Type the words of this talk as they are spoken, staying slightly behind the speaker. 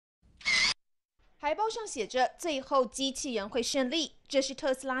海报上写着"最后机器人会胜利"，这是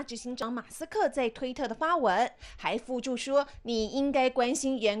特斯拉执行长马斯克在推特的发文，还附注说："你应该关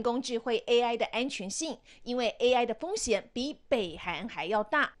心人工智慧 AI 的安全性，因为 AI 的风险比北韩还要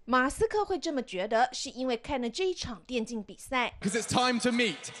大。"马斯克会这么觉得，是因为看了这一场电竞比赛。Because it's time to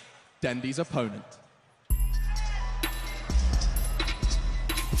meet Dendi's opponent.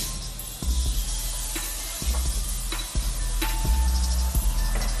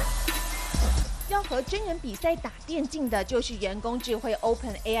 要和真人比赛打电竞的就是人工智慧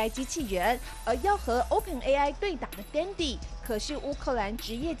OpenAI 机器人，而要和 OpenAI 对打的 Dendi 可是乌克兰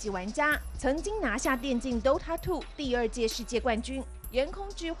职业级玩家，曾经拿下电竞 Dota2 第2届世界冠军。人工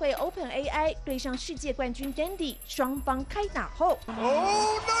智慧 OpenAI 对上世界冠军 Dendi， 双方开打后 Oh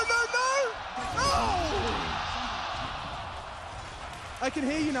no! I can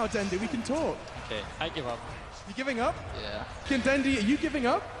hear you now, Dendi. We can talk. Okay, I give up. You giving up? Yeah. Can Dendi, are you giving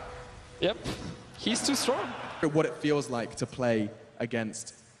up? Yep. He's too strong. What it feels like to play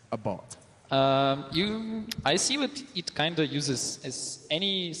against a bot. I see what it kind of uses as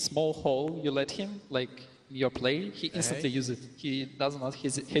any small hole you let him, like your play, he instantly uses it. He does not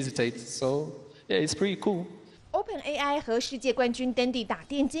hesitate. So yeah, it's pretty cool. OpenAI 和世界冠军 Dendi 打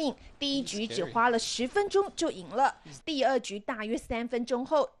电竞，第一局只花了10分钟就赢了。第2局大约3分钟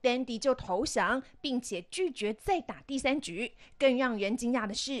后 ，Dendi 就投降，并且拒绝再打第3局。更让人惊讶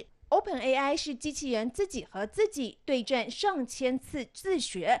的是，OpenAI 是机器人自己和自己对战上千次自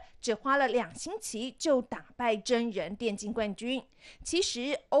学，只花了2星期就打败真人电竞冠军。其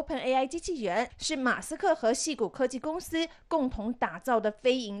实 ，OpenAI 机器人是马斯克和矽谷科技公司共同打造的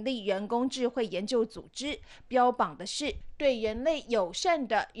非盈利人工智慧研究组织，标榜的是对人类友善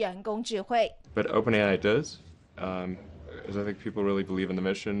的人工智慧。But OpenAI does, as I think people really believe in the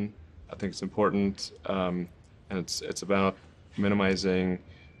mission. I think it's important, and it's about minimizing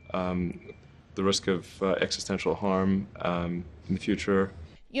the risk of existential harm in the future.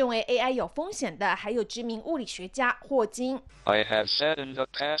 认为 AI 有风险的还有知名物理学家霍金。I have said in the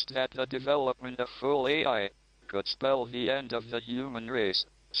past that the development of full AI could spell the end of the human race,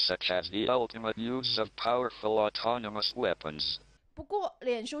 such as the ultimate use of powerful autonomous weapons. 不过，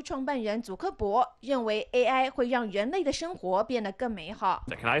脸书创办人祖克伯认为 AI 会让人类的生活变得更美好。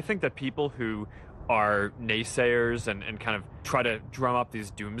And I think that people who are naysayers and kind of try to drum up these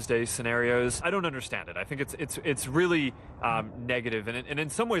doomsday scenarios, I don't understand it. I think it's really negative, and in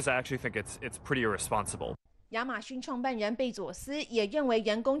some ways I actually think it's pretty irresponsible. 亚马逊创办人贝佐斯也认为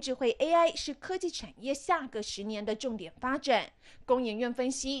人工智慧 AI 是科技产业下个10年的重点发展。工研院分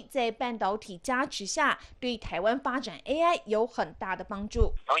析，在半导体加持下，对台湾发展 AI 有很大的帮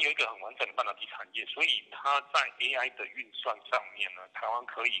助。然后有一个很完整的半导体产业，所以它在 AI 的运算上面呢，台湾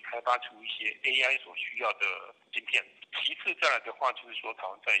可以开发出一些 AI 所需要的晶片。其次再来的话，就是说台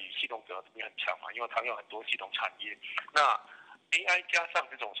湾在系统整合这边很强嘛，因为台湾有很多系统产业。那AI 加上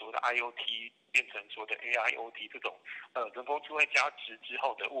这种所谓的 IoT 变成所谓的 AIoT 这种人工智慧加持之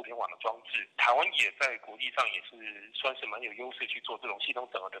后的物联网的装置，台湾也在国际上也是算是蛮有优势去做这种系统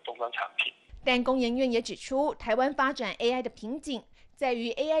整合的终端产品。但工研院也指出，台湾发展 AI 的瓶颈在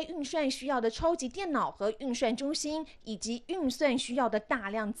于 AI 运算需要的超级电脑和运算中心，以及运算需要的大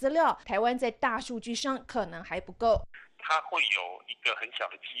量资料，台湾在大数据上可能还不够。它会有一个很小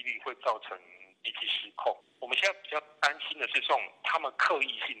的几率会造成机器失控。我们现在比较担心的是这种他们刻意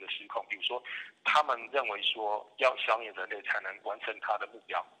性的失控，比如说他们认为说要消灭人类才能完成他的目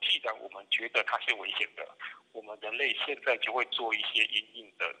标。既然我们觉得它是危险的，我们人类现在就会做一些因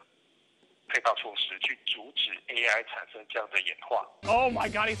应的配套措施，去阻止 AI 产生这样的演化。Oh my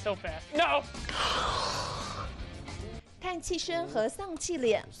God, he's so fast! No. 叹气声和丧气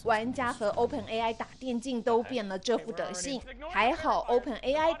脸，玩家和 OpenAI 打电竞都变了这副德性。还好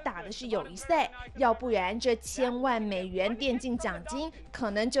OpenAI 打的是友谊赛，要不然这1000万美元电竞奖金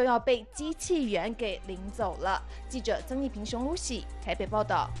可能就要被机器人给领走了。记者曾丽萍、熊如喜台北报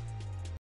道。